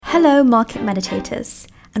Hello, market meditators,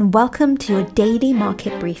 and welcome to your daily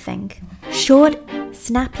market briefing. Short,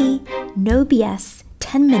 snappy, no BS,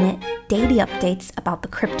 10-minute daily updates about the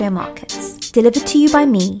crypto markets. Delivered to you by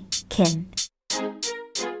me, Kin.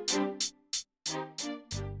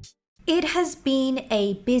 It has been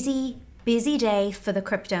a busy day for the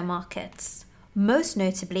crypto markets. Most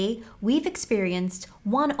notably, we've experienced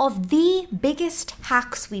one of the biggest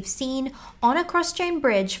hacks we've seen on a cross-chain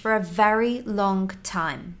bridge for a very long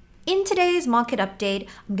time. In today's market update,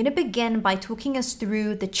 I'm going to begin by talking us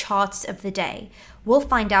through the charts of the day. We'll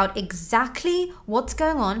find out exactly what's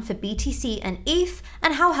going on for BTC and ETH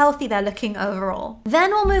and how healthy they're looking overall.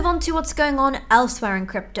 Then we'll move on to what's going on elsewhere in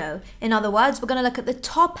crypto. In other words, we're going to look at the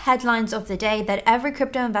top headlines of the day that every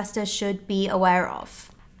crypto investor should be aware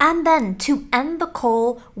of. And then to end the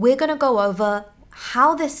call, we're going to go over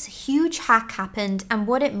how this huge hack happened and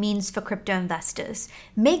what it means for crypto investors.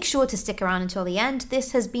 Make sure to stick around until the end.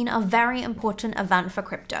 This has been a very important event for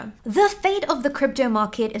crypto. The fate of the crypto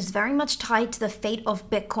market is very much tied to the fate of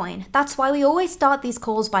Bitcoin. That's why we always start these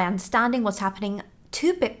calls by understanding what's happening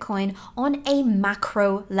to Bitcoin on a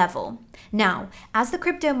macro level. Now, as the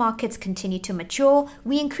crypto markets continue to mature,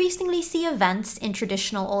 we increasingly see events in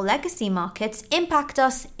traditional or legacy markets impact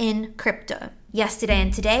us in crypto. Yesterday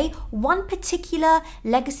and today, one particular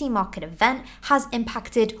legacy market event has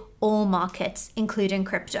impacted all markets, including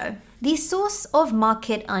crypto. The source of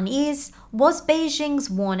market unease was Beijing's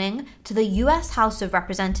warning to the US House of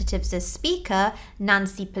Representatives' Speaker,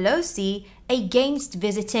 Nancy Pelosi, against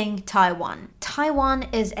visiting Taiwan. Taiwan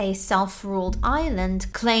is a self-ruled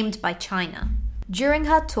island claimed by China. During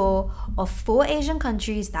her tour of 4 Asian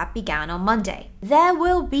countries that began on Monday, there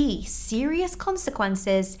will be serious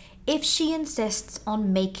consequences if she insists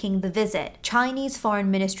on making the visit. Chinese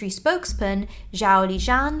Foreign Ministry spokesman Zhao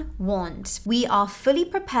Lijian warned, "We are fully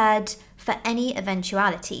prepared for any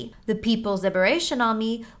eventuality. The People's Liberation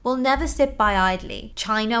Army will never sit by idly.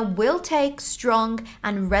 China will take strong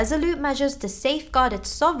and resolute measures to safeguard its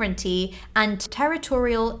sovereignty and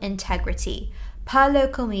territorial integrity," per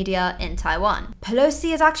local media in Taiwan.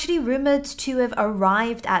 Pelosi is actually rumored to have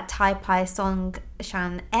arrived at Taipei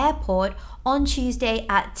Songshan Airport on Tuesday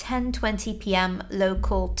at 10:20 p.m.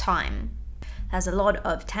 local time. There's a lot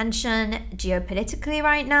of tension geopolitically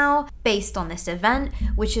right now based on this event,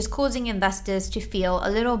 which is causing investors to feel a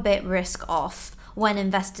little bit risk off. When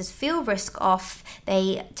investors feel risk off,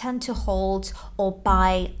 they tend to hold or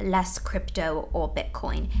buy less crypto or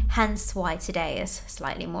Bitcoin, hence why today is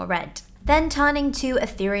slightly more red. Then turning to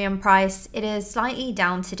Ethereum price, it is slightly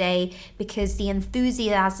down today because the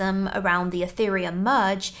enthusiasm around the Ethereum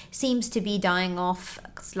merge seems to be dying off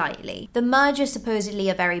slightly. The merge is supposedly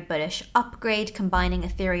a very bullish upgrade, combining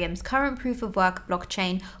Ethereum's current proof-of-work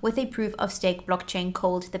blockchain with a proof-of-stake blockchain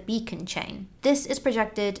called the Beacon Chain. This is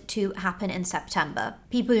projected to happen in September.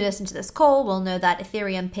 People who listen to this call will know that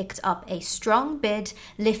Ethereum picked up a strong bid,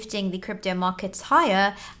 lifting the crypto markets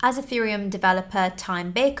higher as Ethereum developer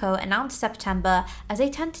Time Baco announced September as a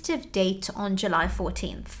tentative date on July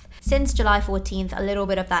 14th. Since July 14th, a little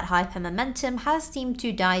bit of that hype and momentum has seemed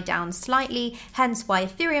to die down slightly, hence why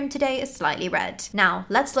Ethereum today is slightly red. Now,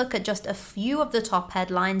 let's look at just a few of the top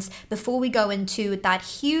headlines before we go into that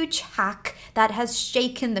huge hack that has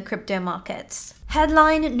shaken the crypto markets.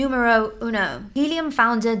 Headline numero uno. Helium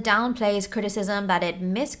founder downplays criticism that it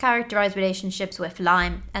mischaracterized relationships with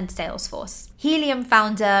Lime and Salesforce. Helium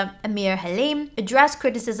founder Amir Halim addressed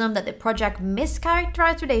criticism that the project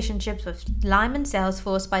mischaracterized relationships with Lime and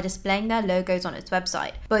Salesforce by displaying their logos on its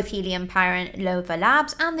website. Both Helium parent Lova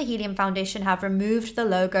Labs and the Helium Foundation have removed the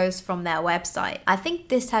logos from their website. I think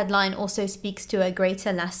this headline also speaks to a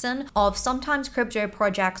greater lesson of sometimes crypto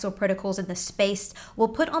projects or protocols in the space will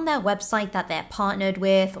put on their website that they're partnered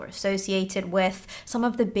with or associated with some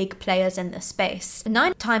of the big players in the space.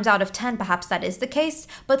 9 times out of 10, perhaps that is the case,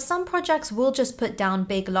 but some projects will just put down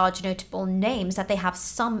big, large, notable names that they have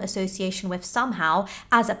some association with somehow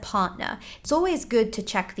as a partner. It's always good to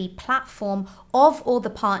check the platform of all the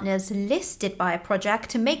partners listed by a project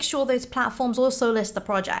to make sure those platforms also list the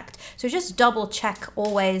project. So just double check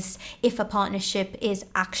always if a partnership is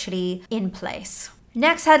actually in place.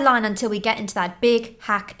 Next headline until we get into that big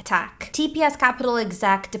hack attack. TPS Capital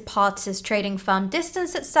exec departs as trading firm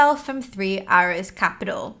distanced itself from 3 Arrows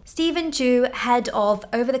Capital. Stephen Chu, head of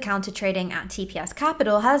over-the-counter trading at TPS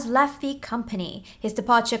Capital, has left the company. His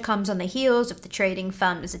departure comes on the heels of the trading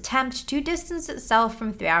firm's attempt to distance itself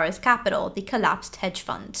from 3 Arrows Capital, the collapsed hedge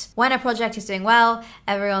fund. When a project is doing well,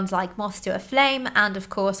 everyone's like moth to a flame, and of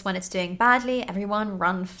course when it's doing badly, everyone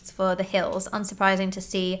runs for the hills. Unsurprising to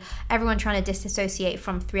see everyone trying to disassociate disassociate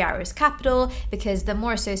from Three Arrows Capital, because the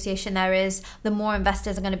more association there is, the more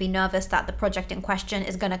investors are going to be nervous that the project in question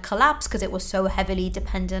is going to collapse because it was so heavily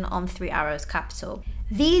dependent on Three Arrows Capital.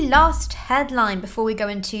 The last headline before we go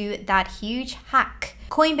into that huge hack.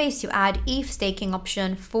 Coinbase to add ETH staking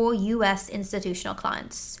option for US institutional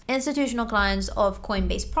clients. Institutional clients of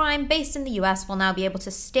Coinbase Prime based in the US will now be able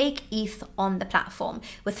to stake ETH on the platform,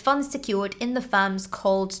 with funds secured in the firm's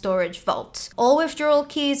cold storage vault. All withdrawal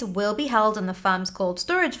keys will be held in the firm's cold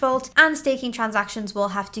storage vault, and staking transactions will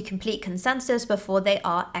have to complete consensus before they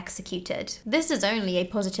are executed. This is only a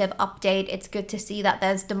positive update. It's good to see that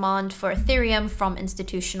there's demand for Ethereum from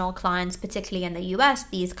institutional clients, particularly in the US.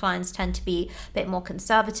 These clients tend to be a bit more conservative,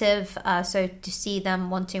 so to see them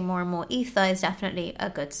wanting more and more Ether is definitely a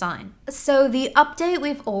good sign. So the update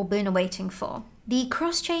we've all been waiting for. The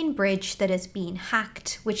cross-chain bridge that has been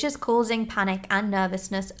hacked, which is causing panic and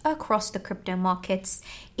nervousness across the crypto markets,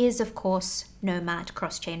 is of course Nomad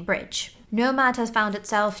cross-chain bridge. Nomad has found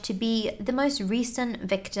itself to be the most recent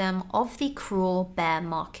victim of the cruel bear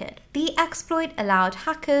market. The exploit allowed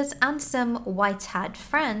hackers and some white hat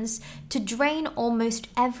friends to drain almost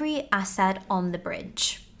every asset on the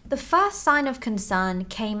bridge. The first sign of concern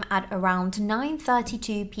came at around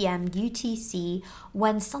 9:32 p.m. UTC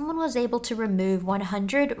when someone was able to remove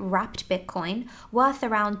 100 wrapped Bitcoin worth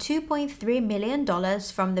around $2.3 million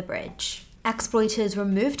from the bridge. Exploiters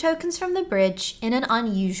removed tokens from the bridge in an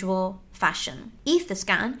unusual fashion.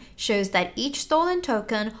 Etherscan shows that each stolen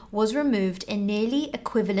token was removed in nearly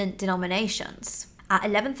equivalent denominations. At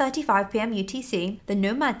 11:35 p.m. UTC, the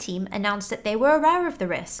Nomad team announced that they were aware of the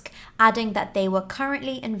risk, adding that they were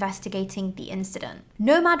currently investigating the incident.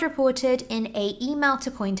 Nomad reported in an email to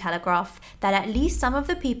Cointelegraph that at least some of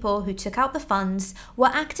the people who took out the funds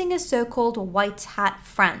were acting as so-called white hat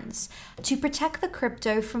friends to protect the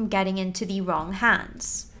crypto from getting into the wrong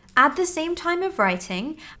hands. At the same time of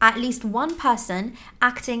writing, at least one person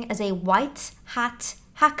acting as a white hat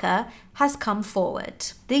hacker has come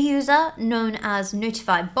forward. The user, known as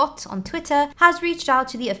NotifyBot on Twitter, has reached out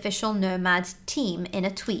to the official Nomad team in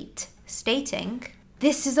a tweet, stating,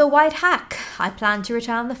 "This is a white hack. I plan to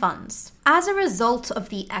return the funds." As a result of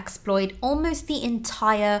the exploit, almost the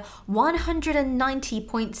entire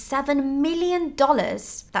 $190.7 million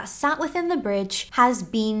that sat within the bridge has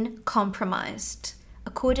been compromised,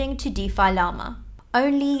 according to DeFi Llama.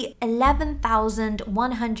 Only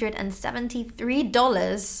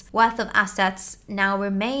 $11,173 worth of assets now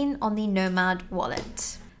remain on the Nomad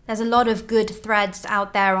wallet. There's a lot of good threads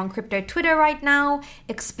out there on crypto Twitter right now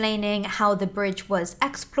explaining how the bridge was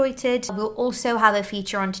exploited. We'll also have a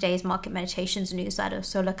feature on today's Market Meditations newsletter,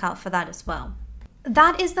 so look out for that as well.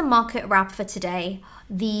 That is the market wrap for today.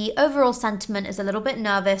 The overall sentiment is a little bit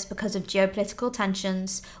nervous because of geopolitical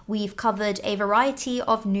tensions. We've covered a variety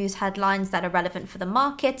of news headlines that are relevant for the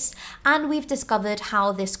markets, and we've discovered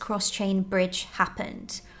how this cross-chain bridge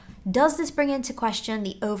happened. Does this bring into question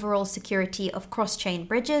the overall security of cross-chain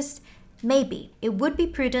bridges? Maybe. It would be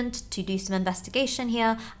prudent to do some investigation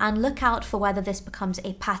here and look out for whether this becomes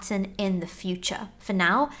a pattern in the future. For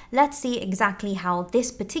now, let's see exactly how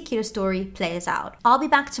this particular story plays out. I'll be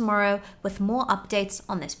back tomorrow with more updates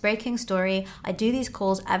on this breaking story. I do these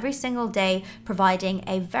calls every single day, providing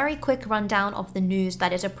a very quick rundown of the news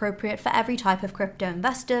that is appropriate for every type of crypto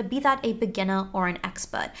investor, be that a beginner or an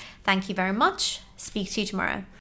expert. Thank you very much. Speak to you tomorrow.